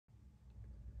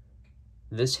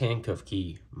this handcuff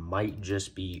key might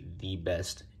just be the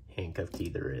best handcuff key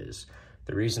there is.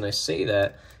 The reason I say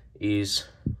that is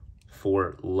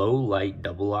for low light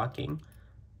double locking,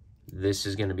 this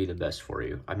is going to be the best for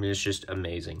you. I mean, it's just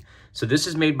amazing. So this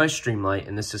is made by Streamlight,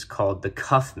 and this is called the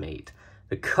Cuff Mate.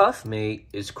 The Cuff Mate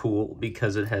is cool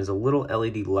because it has a little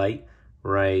LED light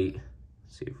right,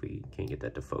 see if we can get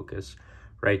that to focus,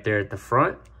 right there at the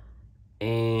front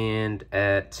and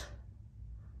at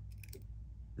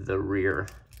the rear.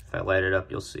 If I light it up,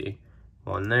 you'll see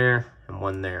one there and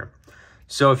one there.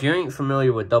 So if you ain't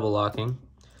familiar with double locking,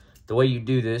 the way you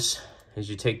do this is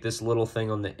you take this little thing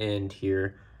on the end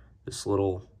here, this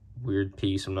little weird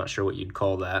piece, I'm not sure what you'd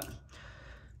call that,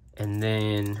 and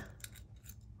then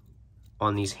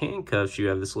on these handcuffs you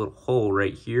have this little hole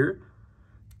right here.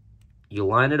 You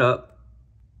line it up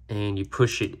and you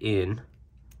push it in.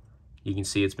 You can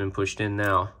see it's been pushed in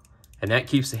now, and that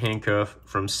keeps the handcuff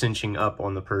from cinching up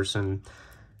on the person,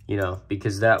 you know,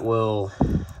 because that will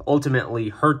ultimately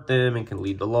hurt them and can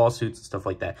lead to lawsuits and stuff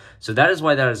like that. So that is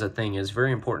why that is a thing. It's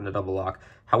very important to double lock.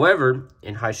 However,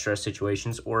 in high stress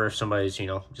situations, or if somebody's, you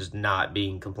know, just not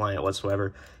being compliant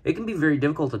whatsoever, it can be very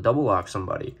difficult to double lock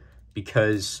somebody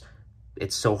because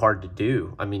it's so hard to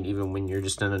do. I mean, even when you're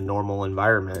just in a normal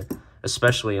environment,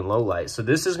 especially in low light. So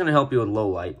this is going to help you with low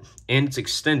light, and it's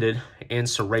extended and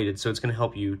serrated, so it's going to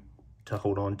help you to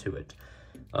hold on to it.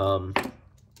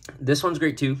 This one's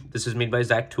great too. This is made by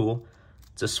Zach Tool.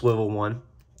 It's a swivel one.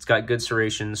 It's got good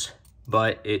serrations,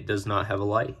 but it does not have a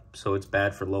light, so it's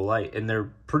bad for low light. And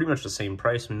they're pretty much the same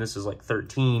price. I mean, this is like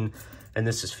 13 and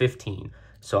this is 15.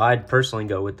 So I'd personally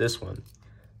go with this one.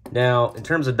 Now, in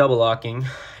terms of double locking,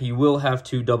 you will have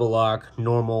to double lock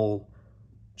normal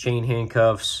chain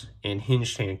handcuffs and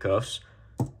hinged handcuffs.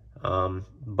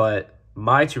 But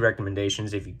my two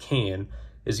recommendations, if you can,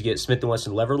 is to get Smith &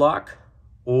 Wesson lever lock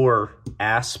or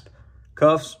asp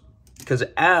cuffs, because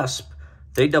asp,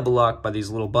 they double lock by these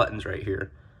little buttons right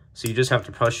here. So you just have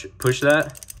to push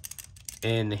that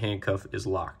and the handcuff is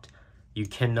locked. You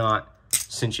cannot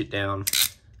cinch it down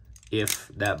if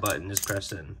that button is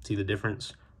pressed in. See the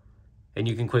difference? And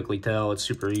you can quickly tell it's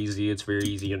super easy. It's very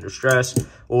easy under stress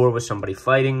or with somebody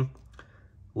fighting.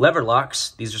 Lever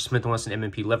locks, these are Smith & Wesson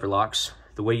M&P lever locks.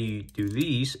 The way you do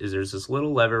these is there's this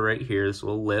little lever right here, this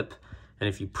little lip, and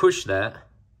if you push that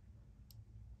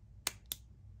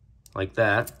like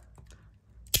that,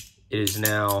 it is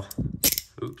now,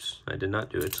 oops, I did not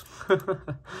do it.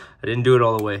 I didn't do it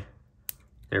all the way.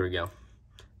 There we go.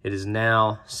 It is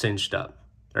now cinched up.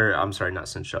 Or, I'm sorry, not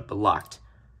cinched up, but locked.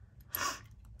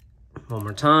 One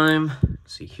more time.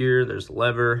 See here, there's the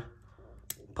lever.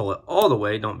 Pull it all the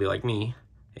way, don't be like me,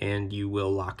 and you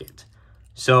will lock it.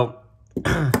 So,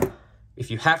 if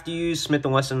you have to use Smith &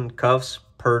 Wesson cuffs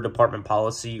per department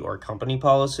policy or company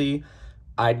policy,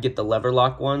 I'd get the lever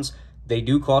lock ones. They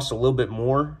do cost a little bit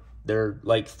more. They're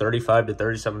like $35 to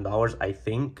 $37, I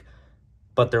think,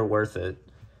 but they're worth it.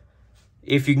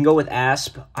 If you can go with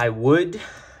asp, I would.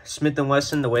 Smith &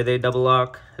 Wesson, the way they double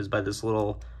lock is by this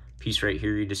little piece right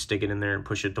here. You just stick it in there and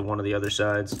push it to one of the other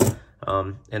sides,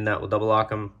 and that will double lock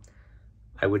them.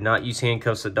 I would not use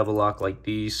handcuffs that double lock like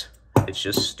these. It's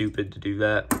just stupid to do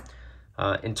that.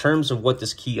 In terms of what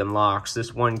this key unlocks,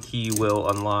 this one key will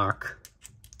unlock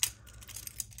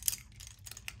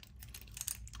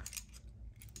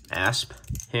asp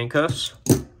handcuffs.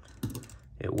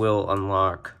 It will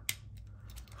unlock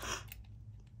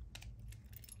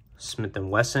Smith &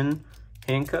 Wesson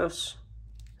handcuffs.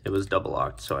 It was double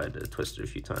locked, so I had to twist it a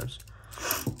few times.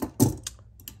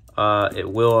 It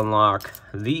will unlock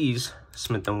these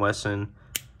Smith & Wesson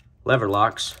lever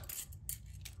locks.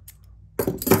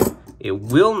 It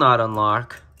will not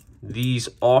unlock these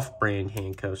off-brand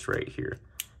handcuffs right here.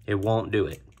 It won't do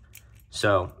it.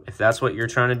 So if that's what you're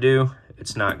trying to do,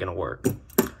 it's not going to work.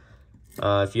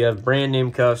 If you have brand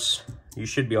name cuffs, you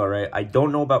should be all right. I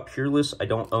don't know about Peerless. I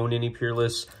don't own any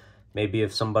Peerless. Maybe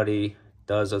if somebody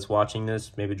does that's watching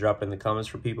this, maybe drop in the comments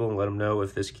for people and let them know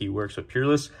if this key works with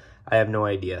Peerless. I have no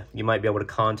idea. You might be able to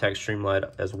contact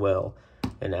Streamlight as well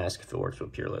and ask if it works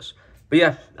with Peerless. But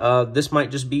yeah, this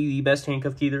might just be the best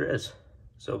handcuff key there is.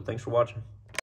 So thanks for watching.